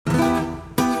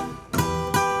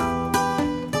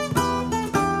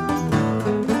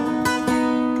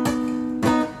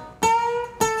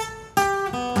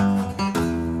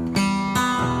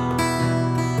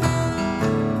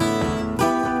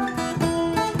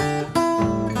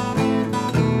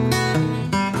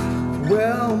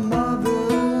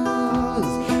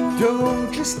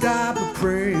you stop a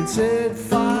praying, said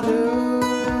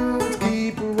Father,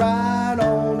 keep right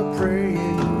on a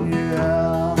praying,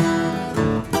 yeah.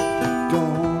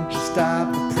 Don't you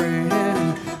stop a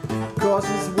praying, 'cause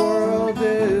this world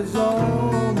is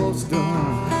almost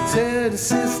done, said a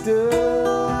sister,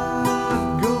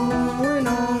 going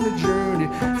on a journey,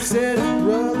 said a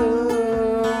brother,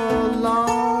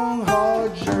 long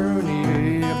hard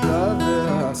journey,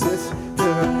 brother,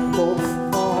 sister, both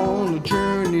on a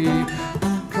journey.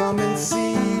 Come and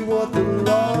see what the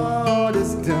Lord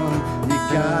has done. You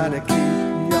gotta keep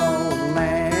your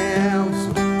lamps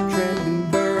trimmed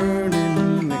and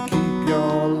burning. Keep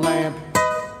your lamp.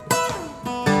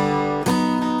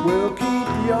 Well, keep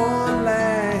your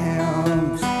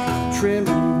lamps trimmed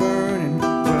and burning.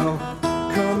 Well,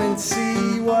 come and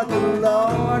see what the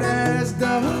Lord has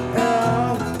done.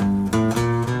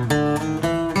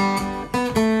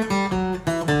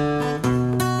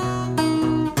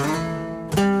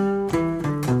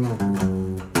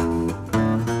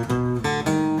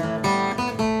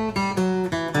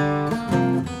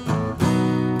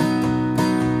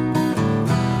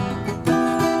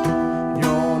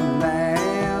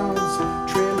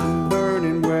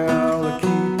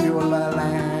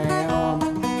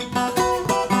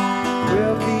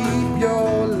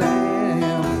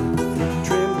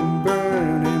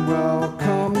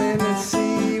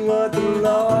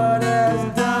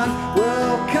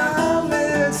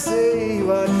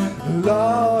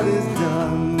 Lord is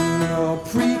done. Oh,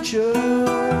 preacher,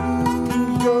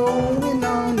 going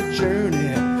on a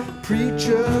journey.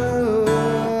 Preacher,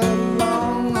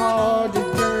 long hard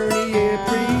journey. Yeah,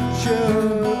 preacher,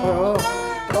 oh,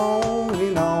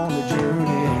 going on a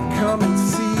journey. Come and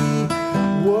see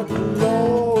what the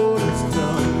Lord has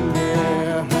done.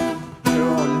 Yeah,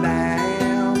 your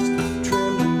lamps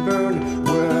trimmed and burning.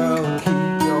 Well,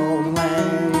 keep your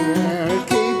lamp,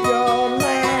 keep your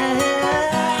lamp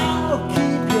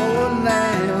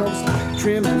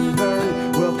trim and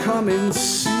burn. Well, come and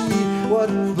see what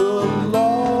the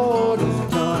Lord has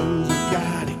done. You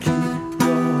gotta keep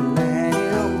your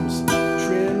lamps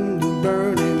trimmed and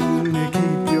burning.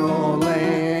 Keep your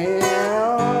lamp,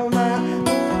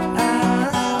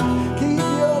 keep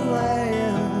your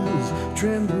lamps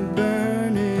trimmed and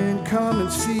burning. Come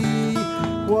and see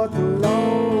what the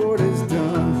Lord has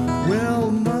done. Well,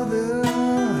 mother,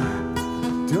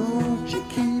 don't you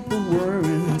keep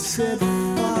worrying, said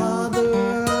Father,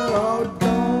 oh,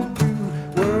 don't you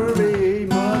worry,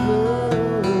 mother,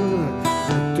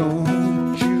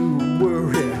 don't you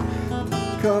worry.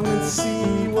 Come and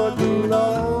see what the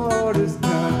Lord has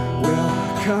done. Well,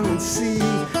 come and see